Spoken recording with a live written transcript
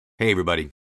Hey everybody,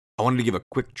 I wanted to give a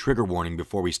quick trigger warning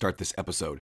before we start this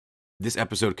episode. This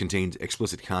episode contains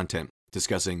explicit content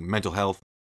discussing mental health,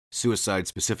 suicide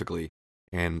specifically,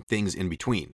 and things in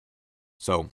between.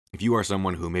 So, if you are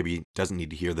someone who maybe doesn't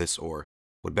need to hear this or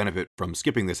would benefit from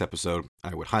skipping this episode,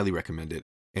 I would highly recommend it,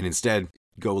 and instead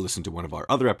go listen to one of our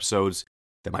other episodes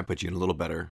that might put you in a little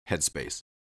better headspace.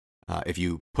 If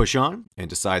you push on and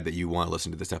decide that you want to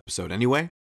listen to this episode anyway,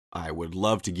 I would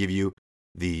love to give you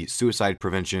the suicide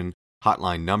prevention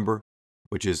hotline number,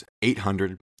 which is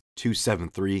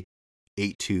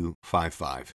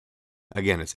 800-273-8255.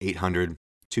 Again, it's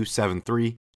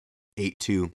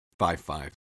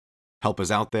 800-273-8255. Help us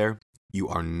out there. You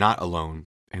are not alone,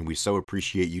 and we so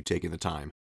appreciate you taking the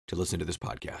time to listen to this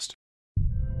podcast.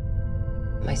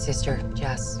 My sister,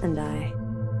 Jess. And I.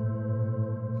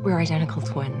 We're identical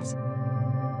twins.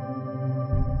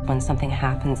 When something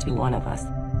happens to one of us,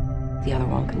 the other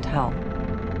one can tell.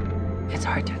 It's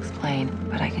hard to explain,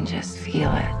 but I can just feel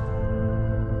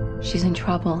it. She's in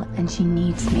trouble and she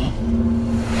needs me.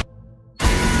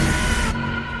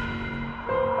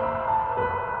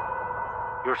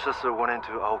 Your sister went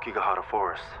into Aokigahara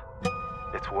Forest.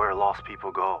 It's where lost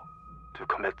people go to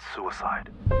commit suicide.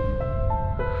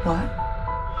 What?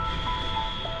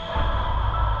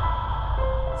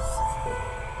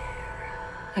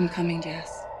 I'm coming,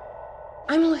 Jess.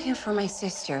 I'm looking for my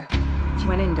sister. She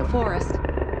went into forest.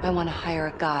 I want to hire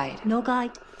a guide. No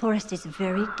guide. Forest is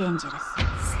very dangerous.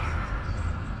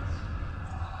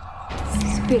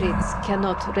 Spirits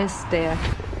cannot rest there.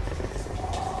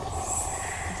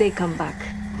 They come back.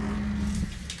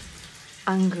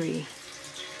 Angry.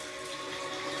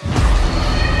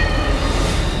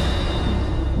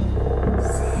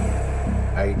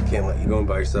 I can't let you go in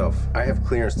by yourself. I have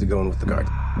clearance to go in with the guard.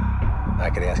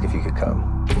 I could ask if you could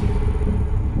come.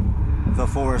 The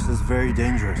forest is very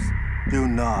dangerous. Do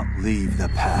not leave the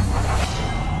path.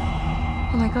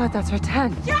 Oh my god, that's her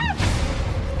 10.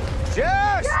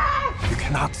 Jess! You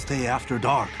cannot stay after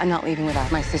dark. I'm not leaving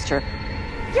without my sister.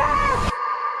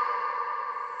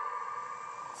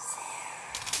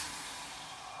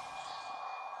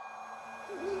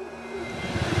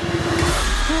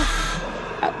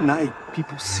 At night,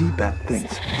 people see bad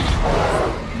things.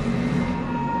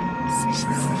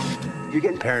 You're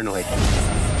getting paranoid.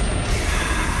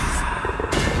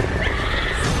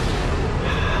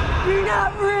 You're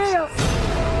not real!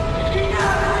 You're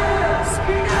not real!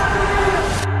 You're not real!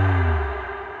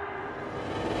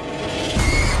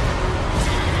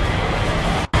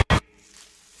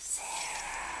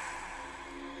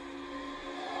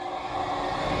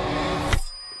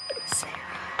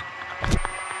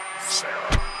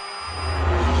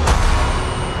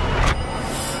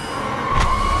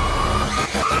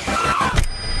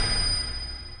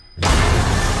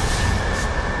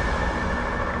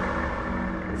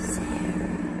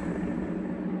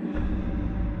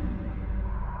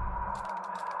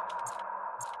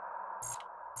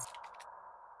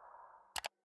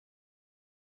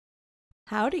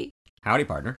 Howdy. Howdy,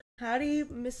 partner. Howdy,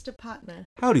 Mr. Partner.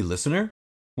 Howdy, listener.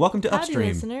 Welcome to Howdy, Upstream.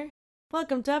 listener.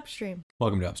 Welcome to Upstream.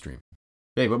 Welcome to Upstream.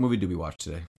 Babe, what movie did we watch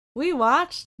today? We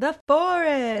watched The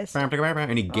Forest.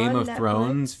 Any Game On of Netflix.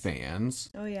 Thrones fans?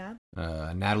 Oh, yeah.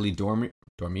 Natalie Dormer?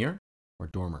 Or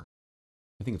Dormer?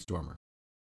 I think it's Dormer.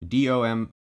 D-O-M...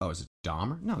 Oh, is it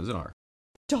Dahmer? No, is it R?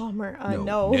 Dahmer.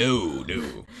 No.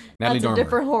 Natalie That's Dormer. a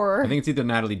different horror. I think it's either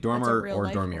Natalie Dormer real or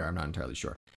life Dormier. horror. I'm not entirely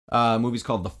sure. Movie's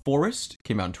called The Forest.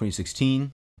 Came out in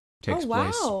 2016. Takes oh, wow.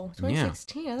 place.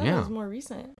 2016. I thought Yeah. it was more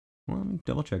recent. Well, let me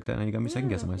double check that. Now you got me second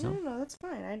guessing myself. No, that's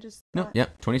fine. I just No, thought... yeah,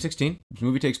 2016. This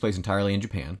movie takes place entirely in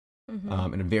Japan,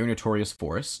 Mhm. in a very notorious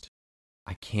forest.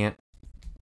 I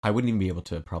wouldn't even be able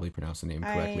to probably pronounce the name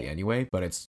correctly anyway, but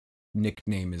its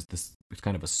nickname is this. It's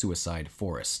kind of a suicide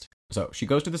forest. So she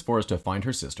goes to this forest to find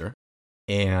her sister,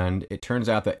 and it turns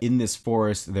out that in this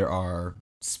forest there are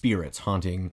spirits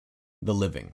haunting the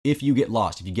living. If you get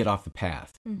lost, if you get off the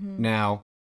path. Mhm. Now,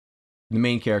 the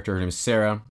main character, her name is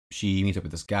Sarah. She meets up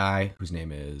with this guy whose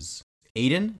name is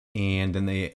Aiden, and then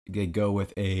they go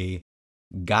with a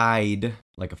guide,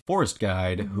 like a forest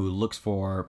guide, who looks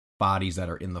for bodies that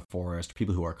are in the forest,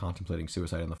 people who are contemplating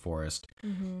suicide in the forest.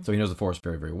 Mhm. So he knows the forest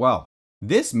very, very well.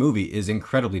 This movie is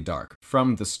incredibly dark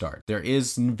from the start. There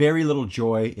is very little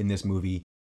joy in this movie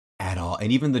at all,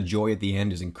 and even the joy at the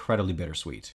end is incredibly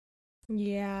bittersweet.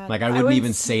 Yeah. Like, I wouldn't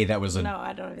even say that was No,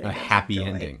 I don't think a that's happy joy.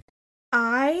 ending.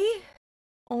 I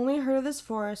only heard of this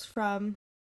forest from,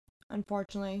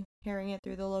 unfortunately, hearing it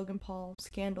through the Logan Paul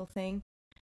scandal thing.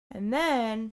 And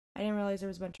then I didn't realize there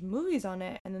was a bunch of movies on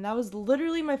it. And then that was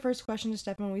literally my first question to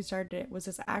Stefan when we started it. Was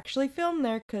this actually filmed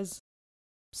there? Because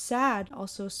sad,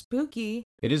 also spooky.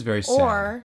 It is very sad.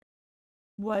 Or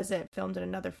was it filmed in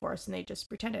another forest and they just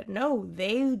pretended? No,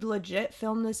 they legit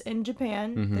filmed this in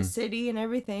Japan, the city and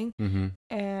everything.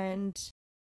 And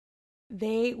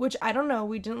they, which I don't know,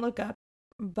 we didn't look up,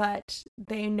 but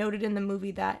they noted in the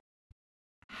movie that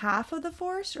half of the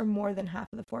forest or more than half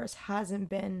of the forest hasn't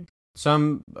been.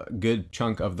 Some good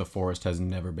chunk of the forest has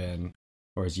never been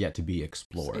or is yet to be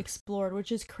explored.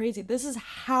 Which is crazy. This is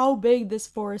how big this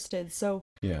forest is. So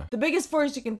yeah, the biggest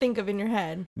forest you can think of in your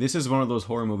head. This is one of those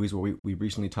horror movies where we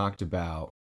recently talked about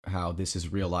how this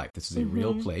is real life. This is a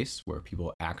real place where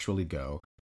people actually go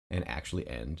and actually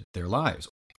end their lives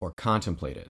or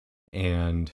contemplate it.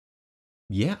 And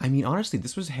yeah, I mean, honestly,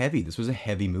 this was heavy. This was a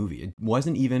heavy movie. It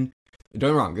wasn't even, don't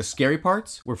get me wrong, the scary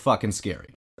parts were fucking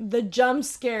scary. The jump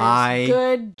scares.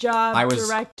 Good job,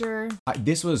 director.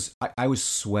 I was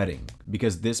sweating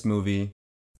because this movie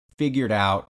figured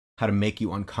out how to make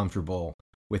you uncomfortable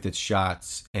with its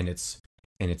shots and its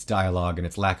dialogue and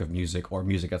its lack of music or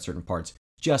music at certain parts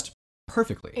just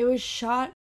perfectly. It was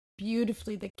shot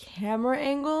beautifully. The camera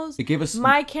angles. It gave us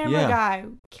my camera guy.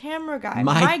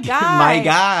 My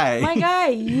guy.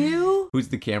 You. Who's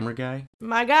the camera guy?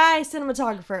 My guy,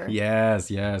 cinematographer.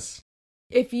 Yes.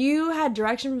 If you had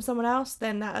direction from someone else,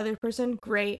 then that other person,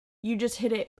 great. You just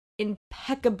hit it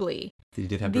impeccably. He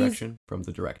did have direction from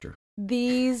the director.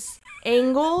 These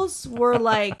angles were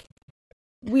like,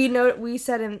 we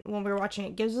said when we were watching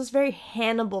it, gives us very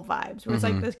Hannibal vibes, where it's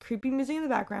like this creepy music in the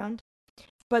background,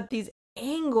 but these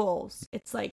angles,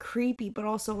 it's like creepy, but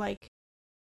also like,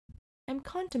 I'm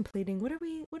contemplating. What are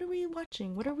we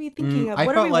watching? What are we thinking of?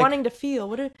 What are we wanting to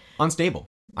feel? Unstable.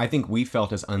 I think we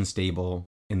felt as unstable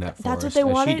in that forest. That's what they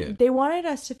wanted. She did. They wanted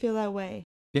us to feel that way.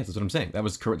 Yes, that's what I'm saying. That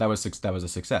was a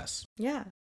success. Yeah.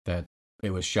 That it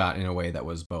was shot in a way that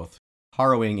was both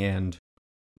harrowing and,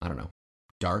 I don't know,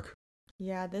 dark.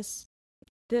 Yeah, this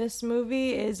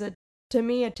movie is to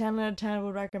me a 10 out of 10 I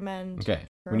would recommend. Okay.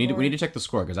 We need to check the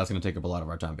score because that's going to take up a lot of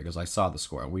our time because I saw the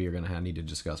score and we are going to need to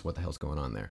discuss what the hell's going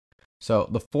on there. So,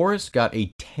 The Forest got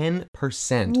a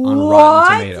 10% on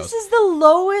Rotten Tomatoes. This is the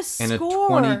lowest and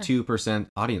score. And a 22%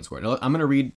 audience score. Now, I'm going to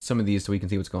read some of these so we can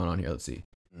see what's going on here. Let's see.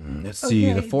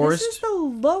 The Forest. This is the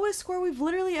lowest score we've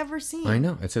literally ever seen. I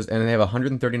know. It says, and they have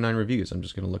 139 reviews. I'm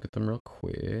just going to look at them real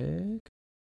quick.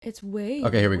 It's way.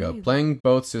 Okay, here we go. Playing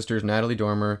both sisters, Natalie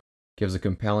Dormer gives a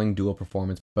compelling dual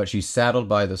performance, but she's saddled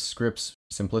by the script's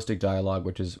simplistic dialogue,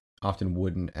 which is often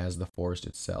wooden as the forest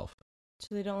itself.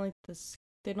 So they don't like this.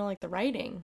 They don't like the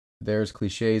writing. There's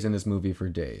cliches in this movie for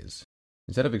days.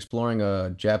 Instead of exploring a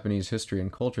Japanese history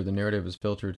and culture, the narrative is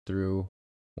filtered through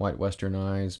white Western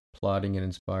eyes, plotting and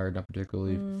inspired, not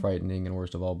particularly frightening, and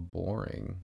worst of all,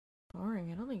 boring.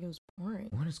 Boring? I don't think it was boring.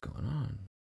 What is going on?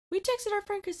 We texted our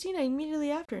friend Christina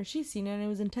immediately after, and she's seen it, and it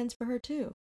was intense for her,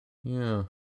 too. Yeah.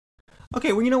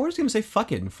 Okay, well, we're just going to say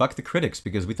fuck it and fuck the critics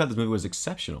because we thought this movie was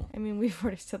exceptional. I mean, we've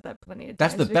already said that plenty of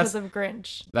times because of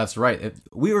Grinch. That's right.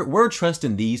 We're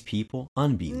trusting these people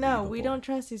unbelievable. No, we don't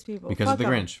trust these people. Because of the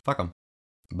Grinch. Fuck them.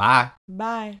 Bye.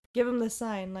 Bye. Give them the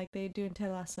sign like they do in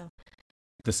Ted Lasso.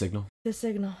 The signal. The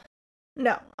signal.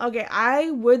 No. Okay,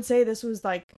 I would say this was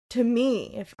like, to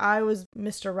me, if I was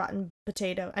Mr. Rotten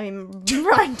Tomato.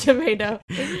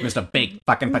 Mr. Baked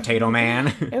fucking Potato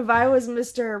Man. If I was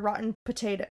Mr. Rotten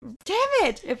Potato. Damn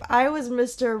it! If I was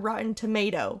Mr. Rotten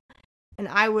Tomato and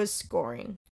I was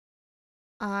scoring,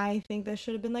 I think this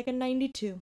should have been like a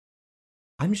 92.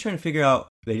 I'm just trying to figure out,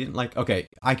 they didn't like, okay,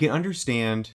 I can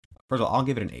understand. First of all, I'll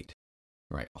give it an 8.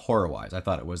 Right, horror-wise, I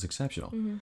thought it was exceptional.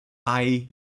 Mm-hmm. I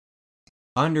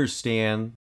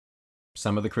understand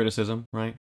some of the criticism,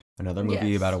 right? Another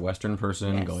movie about a Western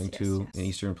person going to an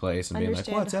Eastern place and being like,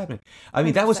 "What's happening?" I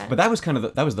mean, 100%. that was kind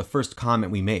of that was the first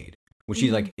comment we made, when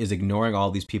she like is ignoring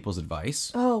all these people's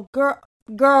advice. Oh,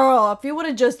 girl, if you would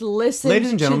have just listened,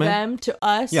 ladies and gentlemen, to them, to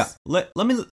us, yeah. Let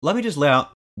me just lay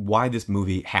out why this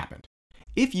movie happened.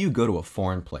 If you go to a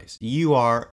foreign place, you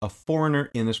are a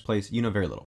foreigner in this place. You know very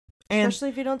little, especially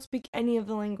if you don't speak any of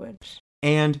the language.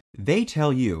 And they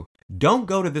tell you, don't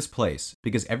go to this place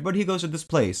because everybody who goes to this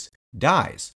place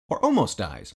dies or almost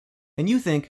dies. And you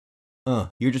think,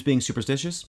 you're just being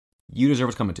superstitious? You deserve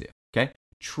what's coming to you, okay?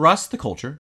 Trust the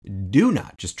culture. Do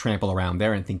not just trample around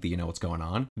there and think that you know what's going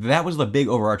on. That was the big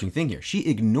overarching thing here. She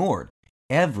ignored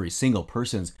every single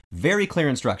person's very clear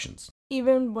instructions.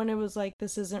 Even when it was like,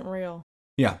 this isn't real.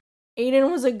 Yeah. Aiden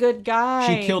was a good guy.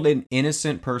 She killed an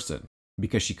innocent person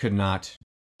because she could not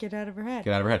get out of her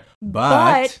head.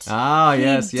 But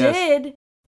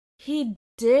he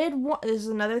did want, this is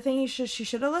another thing she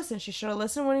should have listened. She should have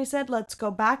listened when he said, let's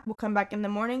go back. We'll come back in the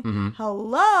morning. Mm-hmm.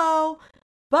 Hello.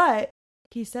 But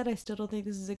he said, I still don't think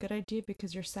this is a good idea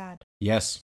because you're sad.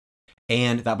 Yes.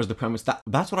 And that was the premise.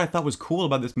 That's what I thought was cool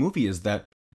about this movie, is that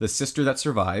the sister that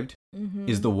survived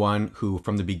is the one who,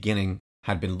 from the beginning,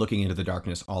 had been looking into the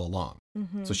darkness all along.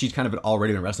 So she'd kind of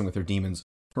already been wrestling with her demons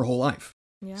her whole life.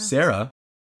 Yeah. Sarah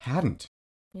hadn't.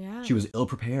 Yeah. She was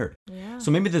ill-prepared. Yeah.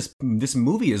 So maybe this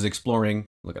movie is exploring...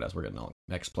 Look at us, we're getting all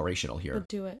explorational here. But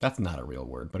do it. That's not a real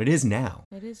word, but it is now.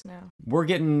 It is now. We're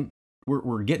getting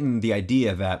the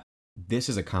idea that this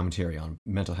is a commentary on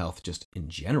mental health just in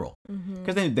general.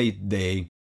 Because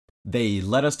they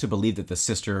led us to believe that the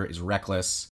sister is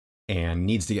reckless and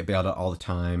needs to get bailed out all the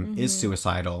time, is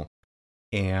suicidal.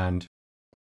 And,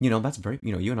 that's very,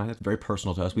 you and I, that's very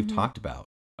personal to us. We've talked about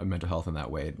mental health in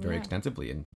that way very extensively.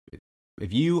 And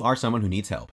if you are someone who needs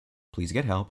help, please get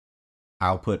help.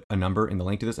 I'll put a number in the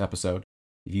link to this episode.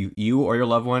 If you or your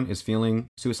loved one is feeling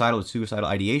suicidal or suicidal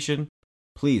ideation,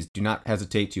 please do not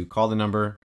hesitate to call the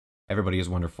number. Everybody is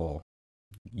wonderful.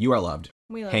 You are loved.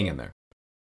 We love Hang you. in there.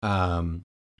 And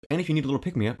if you need a little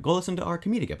pick-me-up, go listen to our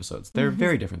comedic episodes. They're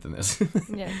very different than this.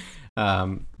 Yes.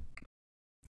 And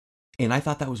I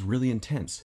thought that was really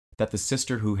intense, that the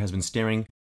sister who has been staring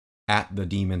at the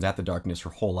demons, at the darkness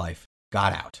her whole life,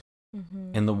 got out.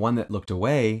 And the one that looked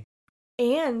away...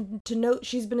 And to note,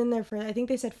 she's been in there for, I think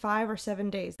they said 5 or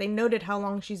 7 days. They noted how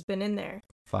long she's been in there.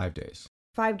 5 days.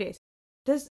 5 days.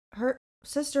 Her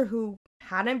sister who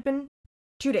hadn't been,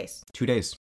 2 days. 2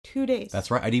 days. 2 days. That's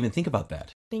right. I didn't even think about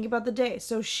that. Think about the day.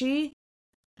 So she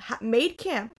made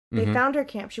camp. They found her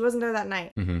camp. She wasn't there that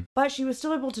night. But she was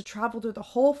still able to travel through the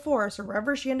whole forest or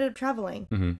wherever she ended up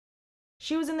traveling.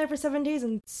 She was in there for 7 days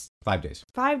and... 5 days.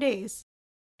 5 days.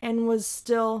 And was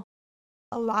still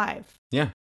alive. Yeah.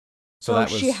 So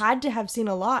she had to have seen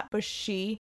a lot, but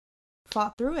she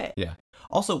fought through it. Yeah.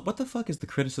 Also, what the fuck is the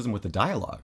criticism with the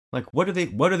dialogue? Like, what are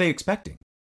they expecting?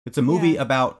 It's a movie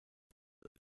about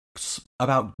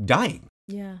dying.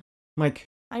 Yeah. Like,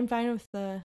 I'm fine with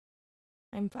the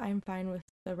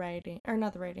writing, or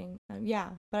not the writing. But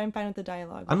I'm fine with the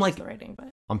dialogue. I'm like the writing, but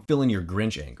I'm feeling your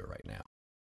Grinch anger right now.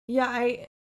 Yeah, I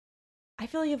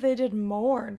feel like if they did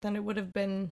more, then it would have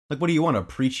been... Like, what do you want? A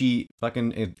preachy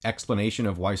fucking explanation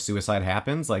of why suicide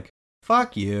happens? Like,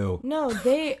 fuck you. No,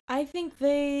 I think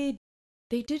they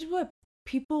did what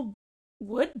people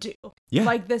would do. Yeah.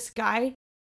 Like this guy,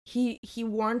 he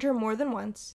warned her more than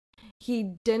once.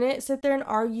 He didn't sit there and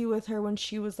argue with her when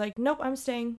she was like, nope, I'm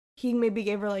staying. He maybe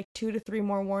gave her like 2 to 3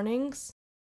 more warnings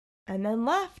and then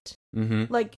left.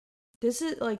 Like, this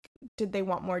is like, did they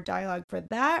want more dialogue for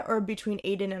that or between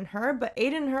Aiden and her? But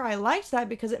Aiden and her, I liked that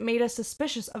because it made us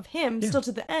suspicious of him still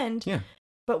to the end. Yeah.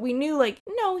 But we knew, like,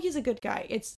 no, he's a good guy.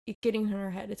 It's getting in her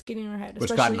head. It's getting in her head.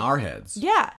 Which got in our heads.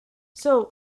 Yeah.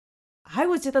 So I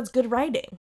would say that's good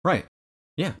writing. Right.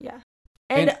 Yeah. Yeah.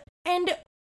 And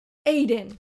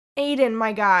Aiden,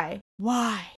 my guy,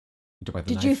 why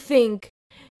did you think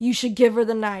you should give her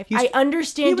the knife? I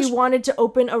understand you wanted to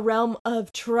open a realm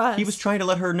of trust. He was trying to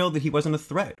let her know that he wasn't a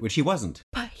threat, which he wasn't.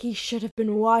 But he should have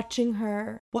been watching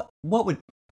her. What would...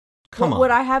 Come on. What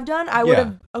would I have done? I would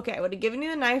have... Okay, I would have given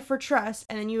you the knife for trust,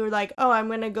 and then you were like, oh, I'm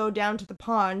going to go down to the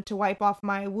pond to wipe off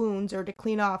my wounds or to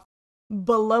clean off.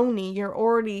 Baloney. You're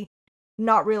already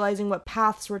not realizing what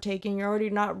paths we're taking. You're already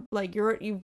not... Like,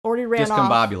 you've already ran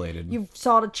discombobulated. Off. You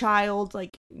saw a child.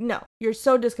 Like, no. You're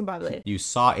so discombobulated. You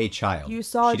saw a child. You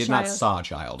saw a child. She did not saw a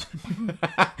child.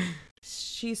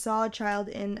 She saw a child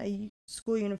in a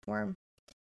school uniform.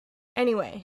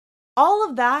 Anyway, all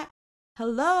of that,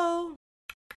 hello.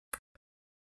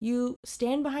 You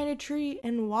stand behind a tree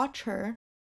and watch her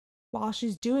while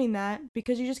she's doing that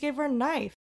because you just gave her a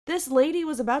knife. This lady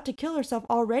was about to kill herself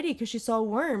already because she saw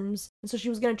worms, and so she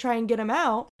was going to try and get him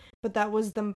out, but that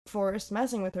was the forest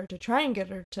messing with her to try and get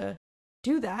her to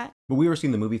do that. But we were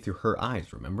seeing the movie through her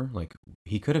eyes, remember? Like,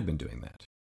 he could have been doing that.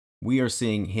 We are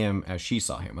seeing him as she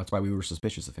saw him. That's why we were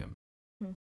suspicious of him.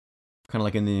 Kind of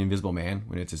like in The Invisible Man,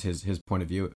 when it's his point of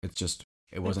view. It's just,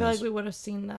 it wasn't... I feel like we would have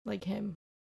seen that, like him.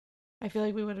 I feel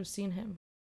like we would have seen him.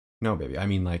 No, baby. I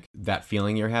mean, like, that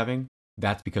feeling you're having,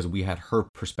 that's because we had her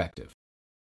perspective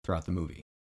throughout the movie.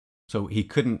 So we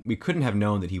couldn't have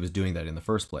known that he was doing that in the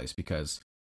first place, because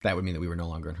that would mean that we were no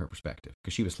longer in her perspective,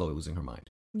 because she was slowly losing her mind.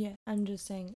 Yeah, I'm just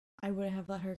saying, I wouldn't have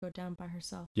let her go down by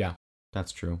herself. Yeah,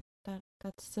 that's true. That's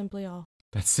simply all.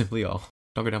 That's simply all.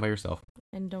 Don't go down by yourself.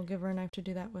 And don't give her a knife to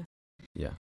do that with.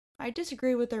 Yeah. I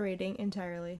disagree with the rating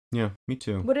entirely. Yeah, me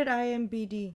too. What did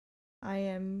IMDb?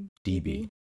 DB.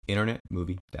 Internet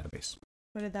Movie Database.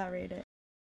 What did that rate it?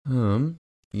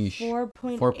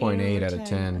 4.8 out of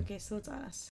 10. Okay, so it's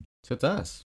us. So it's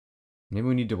us. Maybe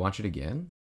we need to watch it again?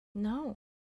 No,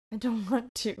 I don't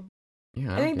want to.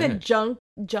 Yeah, I think the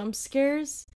jump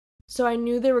scares, so I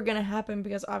knew they were going to happen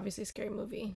because obviously scary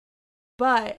movie.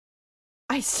 but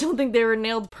I still think they were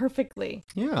nailed perfectly.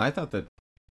 Yeah, I thought that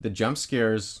the jump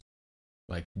scares,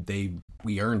 like,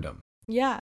 we earned them.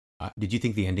 Yeah. Did you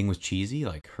think the ending was cheesy,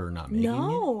 like her not making it?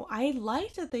 No, I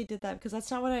liked that they did that because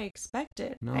that's not what I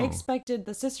expected. No. I expected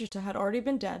the sisters to had already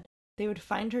been dead. They would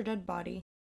find her dead body,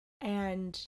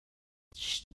 and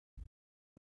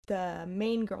the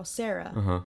main girl,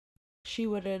 Sarah, she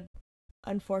would have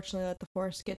unfortunately let the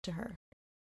forest get to her,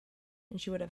 and she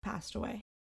would have passed away.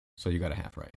 So you got a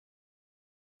half right.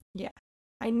 Yeah,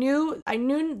 I knew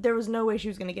there was no way she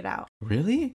was gonna get out.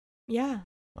 Really? Yeah,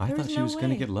 I there thought was she no was gonna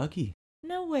way. get lucky.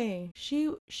 No way.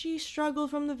 She struggled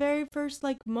from the very first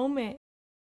moment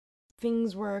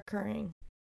things were occurring.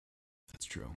 That's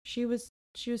true. She was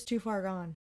too far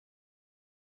gone.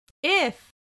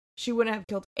 If she wouldn't have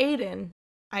killed Aiden,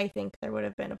 I think there would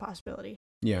have been a possibility.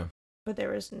 Yeah. But there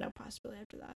was no possibility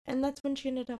after that. And that's when she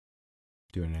ended up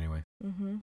doing it anyway.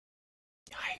 Mm-hmm.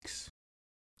 Yikes.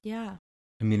 Yeah.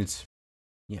 I mean, this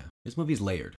movie's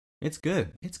layered. It's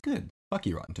good. Fuck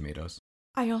you, Rotten Tomatoes.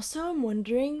 I also am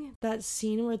wondering, that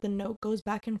scene where the note goes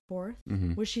back and forth,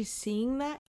 was she seeing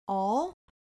that all?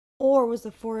 Or was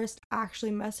the forest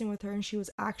actually messing with her and she was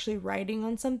actually writing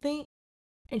on something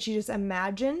and she just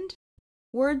imagined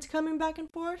words coming back and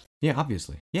forth? Yeah,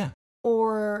 obviously. Yeah.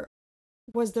 Or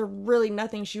was there really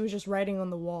nothing? She was just writing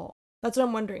on the wall. That's what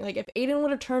I'm wondering. Like, if Aiden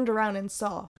would have turned around and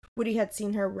saw, would he have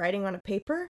seen her writing on a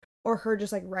paper? Or her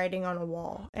just, like, writing on a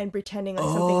wall and pretending like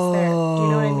something's there? Do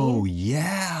you know what I mean? Oh,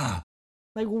 yeah.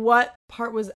 Like, what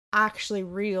part was actually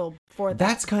real for that?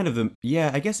 That's kind of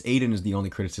I guess Aiden is the only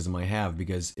criticism I have,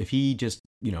 because if he just,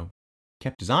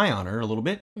 kept his eye on her a little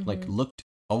bit, like looked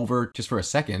over just for a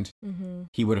second,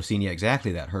 he would have seen,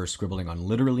 exactly that, her scribbling on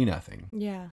literally nothing.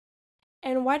 Yeah.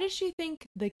 And why did she think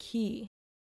the key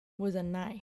was a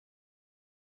knife?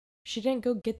 She didn't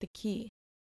go get the key.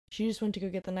 She just went to go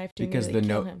get the knife to immediately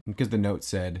kill him. Because the note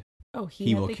said,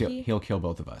 he'll kill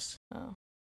both of us.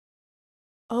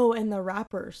 Oh, and the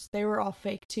rappers, they were all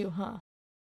fake too, huh?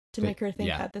 To make her think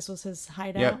that this was his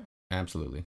hideout. Yep,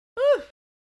 absolutely. Ooh,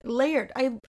 layered.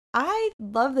 I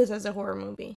love this as a horror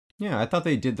movie. Yeah, I thought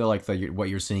they did the what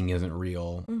you're seeing isn't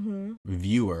real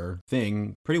viewer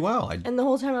thing pretty well. And the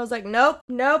whole time I was like, nope,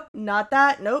 not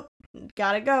that, nope,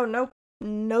 gotta go, nope,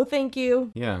 no thank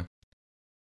you. Yeah.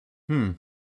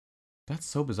 That's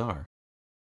so bizarre.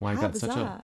 Why I got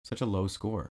such a low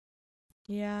score.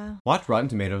 Yeah. Watch Rotten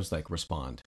Tomatoes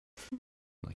respond.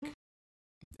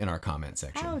 In our comment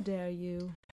section. How dare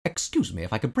you? Excuse me,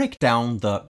 if I could break down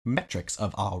the metrics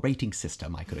of our rating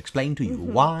system, I could explain to you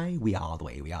why we are the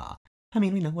way we are. I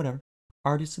mean, whatever.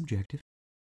 Art is subjective.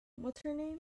 What's her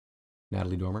name?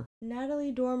 Natalie Dormer.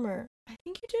 Natalie Dormer. I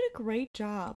think you did a great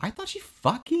job. I thought she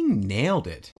fucking nailed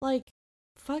it.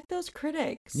 Fuck those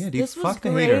critics. Yeah, dude, this was fuck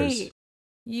the great. haters.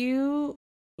 You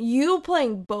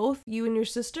playing both you and your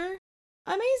sister?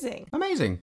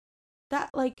 Amazing. That,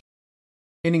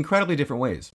 in incredibly different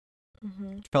ways.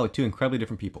 Mm-hmm. Two incredibly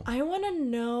different people. I want to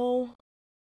know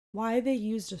why they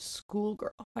used a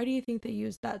schoolgirl. Why do you think they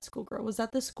used that schoolgirl? Was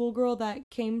that the schoolgirl that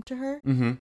came to her?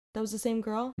 Mm-hmm. That was the same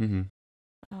girl? Mm-hmm.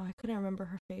 Oh, I couldn't remember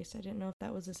her face. I didn't know if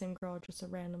that was the same girl or just a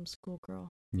random schoolgirl.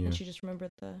 Yeah. And she just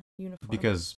remembered the uniform.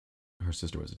 Because her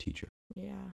sister was a teacher.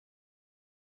 Yeah.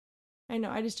 I know.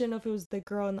 I just didn't know if it was the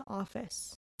girl in the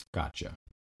office. Gotcha.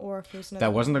 Or if it was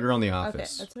that wasn't the girl in the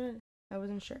office. Okay, that's what I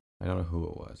wasn't sure. I don't know who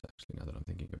it was, actually, now that I'm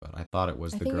thinking about it. I thought it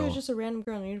was the girl. I think it was just a random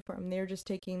girl in uniform. They were just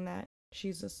taking that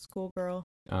she's a schoolgirl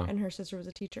and her sister was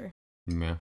a teacher.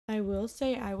 Yeah. I will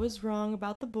say I was wrong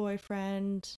about the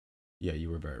boyfriend. Yeah, you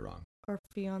were very wrong. Or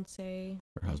fiance.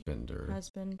 Or husband. Or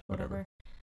whatever.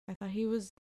 I thought he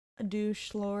was a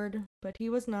douche lord, but he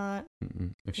was not.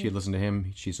 If she had listened to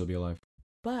him, she'd still be alive.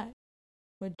 But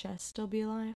would Jess still be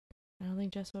alive? I don't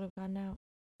think Jess would have gotten out.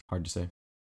 Hard to say.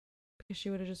 Because she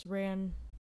would have just ran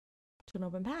to an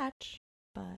open patch,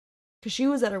 but because she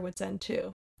was at her wit's end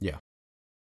too. Yeah.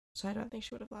 So I don't think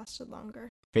she would have lasted longer.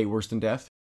 Fate worse than death?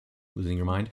 Losing your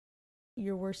mind?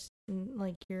 Your worst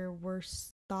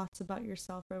thoughts about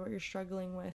yourself or what you're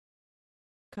struggling with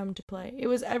come to play. It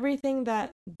was everything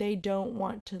that they don't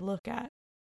want to look at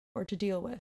or to deal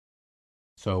with.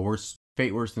 So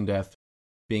fate worse than death,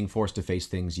 being forced to face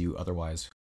things you otherwise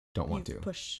don't want to.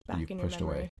 Pushed back in your memory.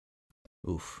 Away.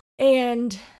 Oof.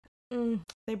 And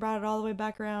they brought it all the way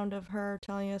back around of her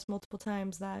telling us multiple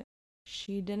times that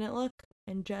she didn't look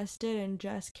and Jess did, and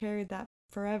Jess carried that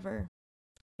forever.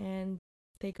 And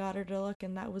they got her to look,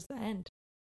 and that was the end.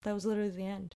 That was literally the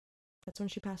end. That's when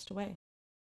she passed away.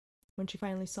 When she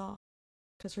finally saw.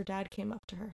 Because her dad came up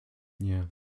to her. Yeah.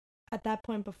 At that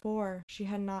point before, she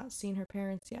had not seen her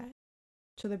parents yet.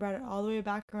 So they brought it all the way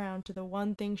back around to the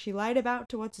one thing she lied about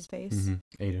to what's-his-face.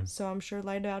 Aiden. So I'm sure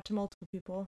lied about to multiple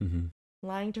people.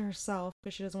 Lying to herself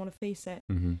because she doesn't want to face it.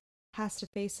 Has to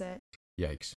face it.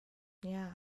 Yikes. Yeah.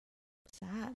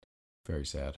 Sad. Very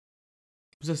sad.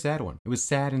 It was a sad one. It was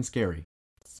sad and scary.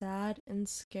 Sad and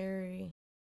scary.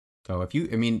 So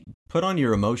put on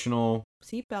your emotional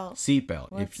seatbelt.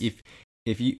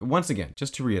 If you, once again,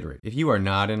 just to reiterate, if you are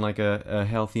not in like a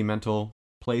healthy mental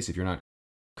place, if you're not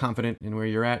confident in where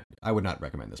you're at, I would not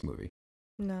recommend this movie.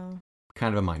 No.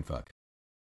 Kind of a mindfuck.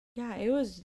 Yeah, it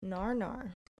was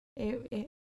gnar.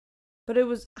 But it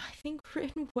was, I think,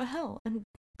 written well and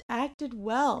acted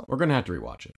well. We're gonna have to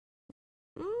rewatch it.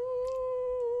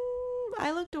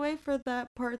 I looked away for that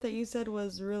part that you said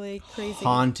was really crazy.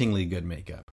 Hauntingly good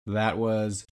makeup. That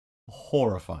was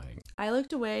horrifying. I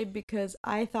looked away because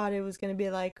I thought it was going to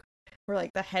be like, where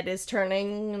like the head is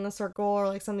turning in a circle or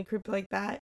like something creepy like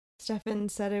that. Stefan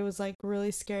said it was like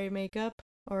really scary makeup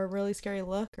or a really scary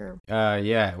look or...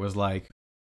 Yeah, it was like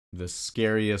the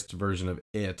scariest version of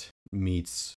It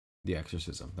meets The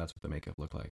Exorcism. That's what the makeup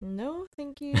looked like. No,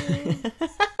 thank you.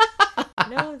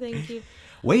 No, thank you.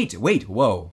 Wait,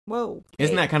 whoa. Whoa.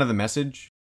 Isn't that kind of the message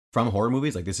from horror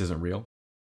movies? Like, this isn't real?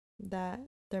 That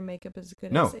their makeup is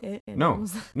good No, as it.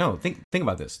 No. Think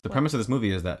about this. The premise of this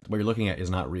movie is that what you're looking at is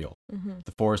not real.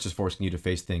 The forest is forcing you to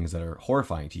face things that are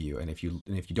horrifying to you, and if you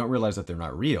don't realize that they're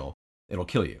not real, it'll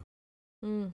kill you.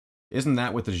 Isn't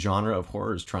that what the genre of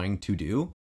horror is trying to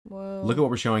do? Whoa. Look at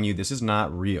what we're showing you. This is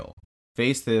not real.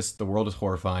 Face this. The world is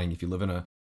horrifying. If you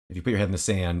put your head in the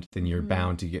sand, then you're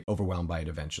bound to get overwhelmed by it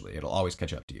eventually. It'll always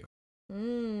catch up to you.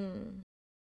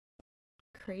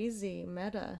 Crazy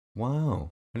meta. Wow.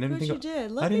 I didn't even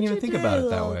think did, about it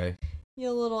that way.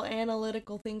 You little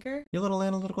analytical thinker. You little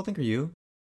analytical thinker, you.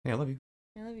 Hey, I love you.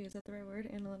 I love you. Is that the right word?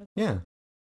 Analytical? Yeah.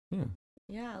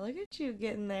 Yeah, look at you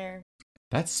getting there.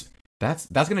 That's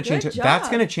gonna change. Good job. That's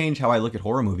gonna change how I look at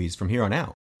horror movies from here on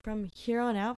out. From here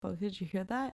on out, folks. Did you hear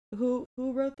that? Who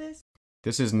wrote this?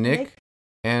 This is Nick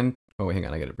and... Oh, wait, hang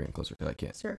on. I gotta bring it closer because I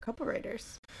can't. There are a couple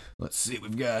writers. Let's see.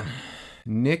 We've got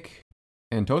Nick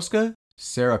Antosca,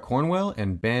 Sarah Cornwell,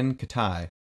 and Ben Katai.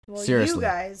 Well, Seriously.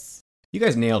 You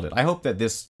guys nailed it. I hope that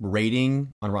this rating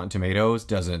on Rotten Tomatoes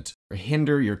doesn't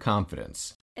hinder your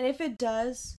confidence. And if it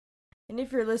does, and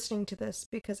if you're listening to this,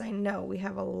 because I know we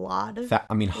have a lot of...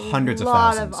 hundreds of thousands. A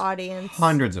lot of audience.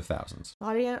 Hundreds of thousands.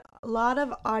 A lot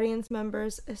of audience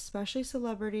members, especially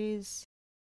celebrities.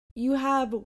 You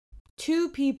have 2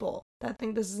 people that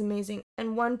think this is amazing,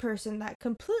 and 1 person that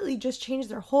completely just changed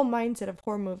their whole mindset of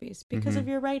horror movies because of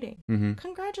your writing.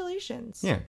 Congratulations.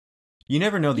 Yeah. You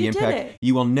never know the impact. Did it.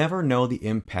 You will never know the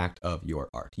impact of your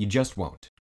art. You just won't.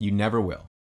 You never will.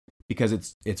 Because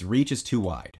its reach is too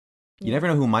wide. You never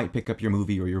know who might pick up your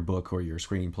movie or your book or your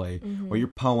screenplay or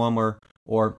your poem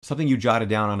or something you jotted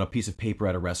down on a piece of paper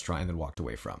at a restaurant and then walked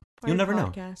away from. You'll never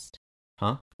know.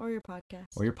 Huh? Or your podcast.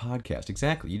 Or your podcast.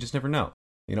 Exactly. You just never know.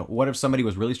 What if somebody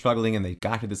was really struggling and they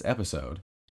got to this episode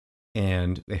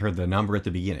and they heard the number at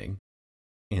the beginning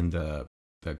and the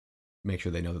make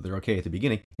sure they know that they're okay at the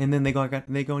beginning, and then they go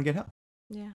and get help.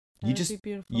 Yeah. That would be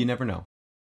beautiful. You never know.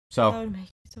 So that would make me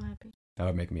so happy. That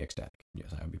would make me ecstatic.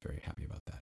 Yes, I would be very happy about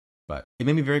that. But it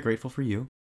made me very grateful for you.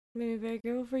 It made me very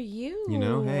grateful for you.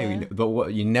 Hey,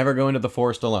 but you never go into the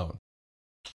forest alone.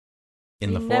 You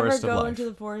never go into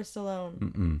the forest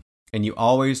alone. And you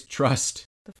always trust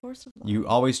the forest of life. You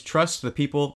always trust the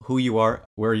people who you are.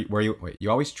 You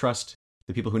always trust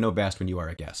the people who know best when you are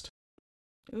a guest.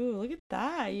 Ooh, look at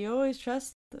that. You always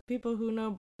trust the people who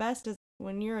know best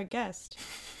when you're a guest.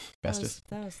 Bestest.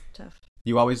 That was tough.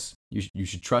 You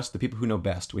should trust the people who know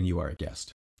best when you are a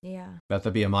guest. Yeah.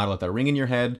 That'd be a model. Let that ring in your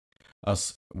head.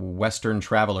 Us Western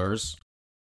travelers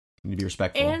need to be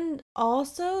respectful. And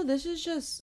also, this is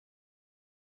just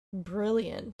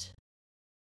brilliant.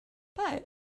 But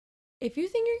if you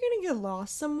think you're gonna get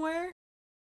lost somewhere,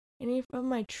 any of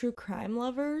my true crime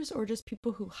lovers or just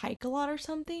people who hike a lot or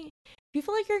something, if you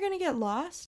feel like you're gonna get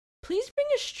lost, please bring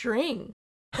a string.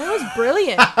 That was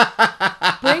brilliant.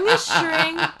 Bring a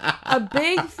string, a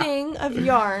big thing of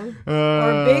yarn,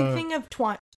 or a big thing of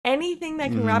twine, anything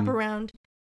that can wrap around.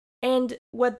 And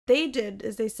what they did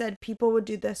is they said people would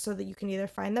do this so that you can either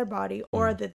find their body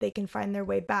or that they can find their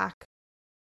way back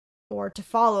or to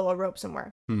follow a rope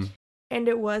somewhere. And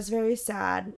it was very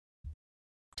sad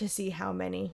to see how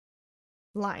many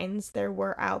lines there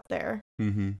were out there.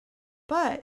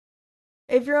 But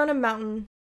if you're on a mountain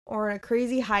or a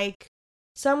crazy hike,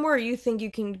 somewhere you think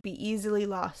you can be easily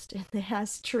lost and it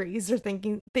has trees or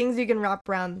things you can wrap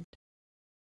around,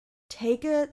 take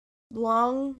a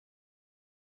long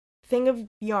thing of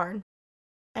yarn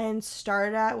and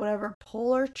start at whatever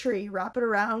pole or tree, wrap it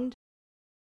around,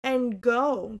 and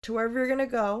go to wherever you're gonna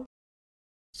go.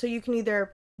 So you can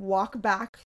either walk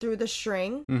back through the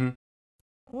string,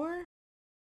 or,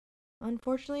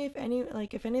 unfortunately, if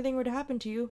anything were to happen to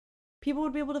you, people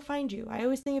would be able to find you. I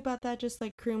always think about that, just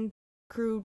like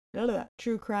true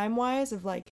crime wise, of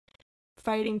like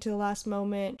fighting to the last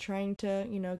moment, trying to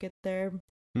get their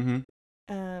DNA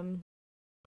on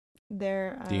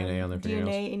their fingernails.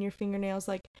 DNA in your fingernails,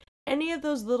 like any of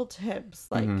those little tips,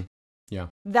 like yeah,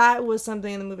 that was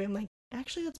something in the movie. I'm like,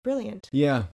 actually, that's brilliant.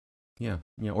 Yeah.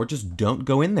 Or just don't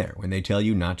go in there when they tell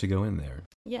you not to go in there.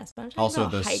 Yes, but I'm talking Also,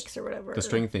 about hikes or whatever. The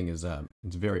string thing is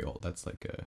it's very old. That's like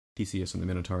Theseus and the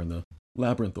Minotaur and the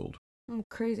Labyrinth old.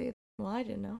 Crazy. Well, I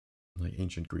didn't know. Like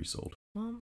ancient Greece old.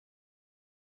 Well,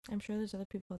 I'm sure there's other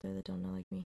people out there that don't know like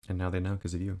me. And now they know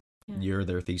because of you. Yeah. You're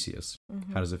their Theseus.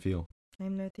 How does it feel?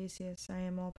 I'm their Theseus. I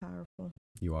am all powerful.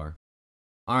 You are.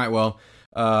 All right, well,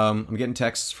 I'm getting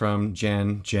texts from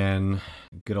Jen,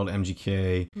 good old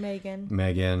MGK,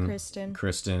 Megan,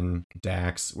 Kristen,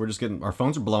 Dax. We're just getting, our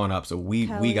phones are blowing up, so we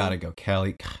gotta go.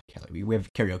 Kelly, we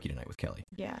have karaoke tonight with Kelly.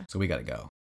 Yeah. So we gotta go.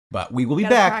 But we will be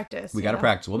back. We gotta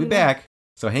practice. We'll be back.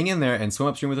 So hang in there and swim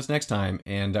upstream with us next time.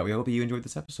 And we hope you enjoyed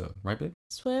this episode. Right, babe?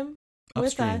 Swim upstream.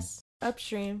 with us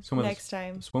upstream next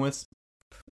time. Swim with...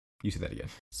 You say that again.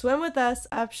 Swim with us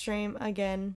upstream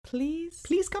again, please.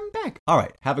 Please come back. All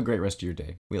right. Have a great rest of your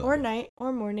day. We love you. Or night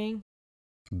or morning.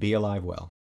 Be alive well.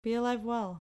 Be alive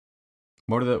well.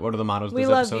 What are the mottos of this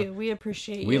episode? episode? We love you. We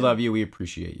appreciate you. We love you. We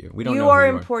appreciate you. We don't know you are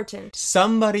who important.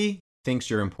 Somebody thinks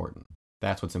you're important.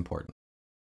 That's what's important.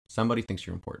 Somebody thinks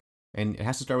you're important. And it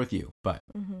has to start with you. But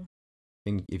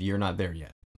if you're not there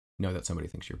yet, know that somebody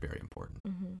thinks you're very important.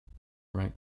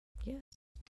 Right? Yes.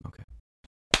 Okay.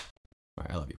 All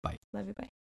right, I love you. Bye. Love you. Bye.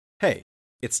 Hey,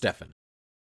 it's Stefan.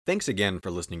 Thanks again for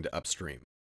listening to Upstream.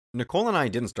 Nicole and I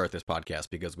didn't start this podcast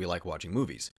because we like watching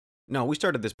movies. No, we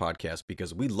started this podcast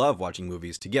because we love watching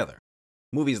movies together.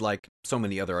 Movies, like so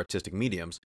many other artistic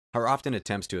mediums, are often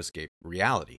attempts to escape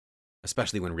reality,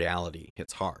 especially when reality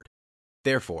hits hard.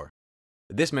 Therefore,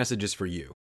 this message is for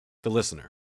you, the listener,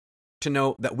 to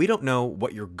know that we don't know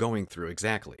what you're going through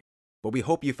exactly, but we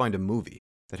hope you find a movie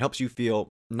that helps you feel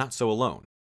not so alone,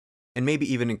 and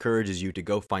maybe even encourages you to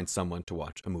go find someone to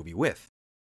watch a movie with.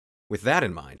 With that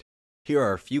in mind, here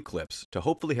are a few clips to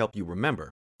hopefully help you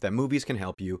remember that movies can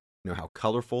help you know how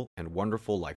colorful and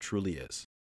wonderful life truly is.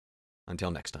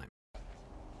 Until next time.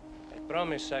 I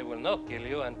promise I will not kill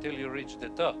you until you reach the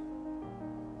top.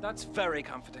 That's very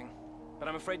comforting, but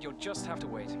I'm afraid you'll just have to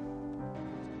wait.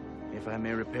 If I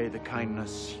may repay the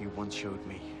kindness you once showed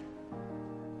me.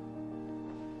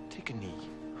 Take a knee.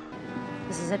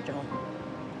 This is it, Joel.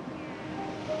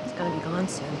 It's gonna be gone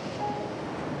soon.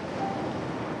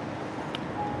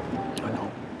 I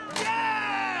know.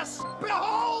 Yes!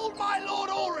 Behold, my Lord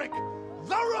Ulrich!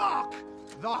 The Rock!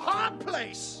 The hard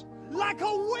place! Like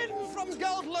a wind from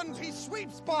Geldland he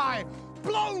sweeps by,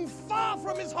 blown far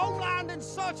from his homeland in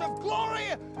search of glory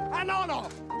and honor.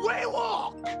 We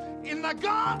walk in the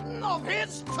garden of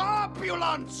his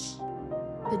turbulence!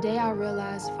 The day I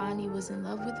realized Fonny was in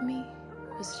love with me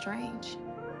was strange.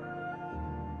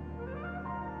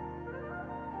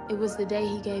 It was the day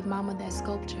he gave Mama that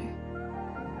sculpture.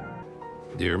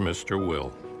 Dear Mr. Will,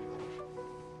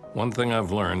 one thing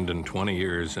I've learned in 20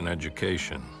 years in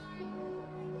education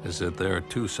is that there are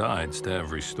two sides to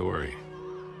every story.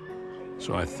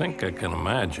 So I think I can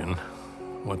imagine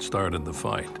what started the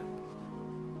fight.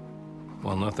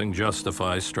 While nothing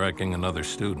justifies striking another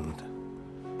student,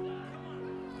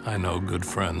 I know good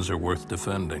friends are worth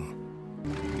defending.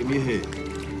 Give me a head.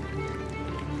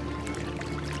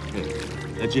 Hey,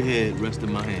 let your head rest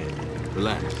in my hand.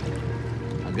 Relax.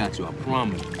 I got you, I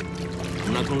promise.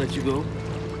 I'm not gonna let you go.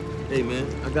 Hey, man,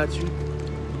 I got you.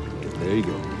 There you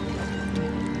go.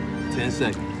 10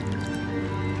 seconds.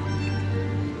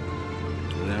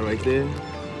 And that right there,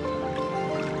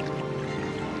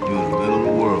 you're in the middle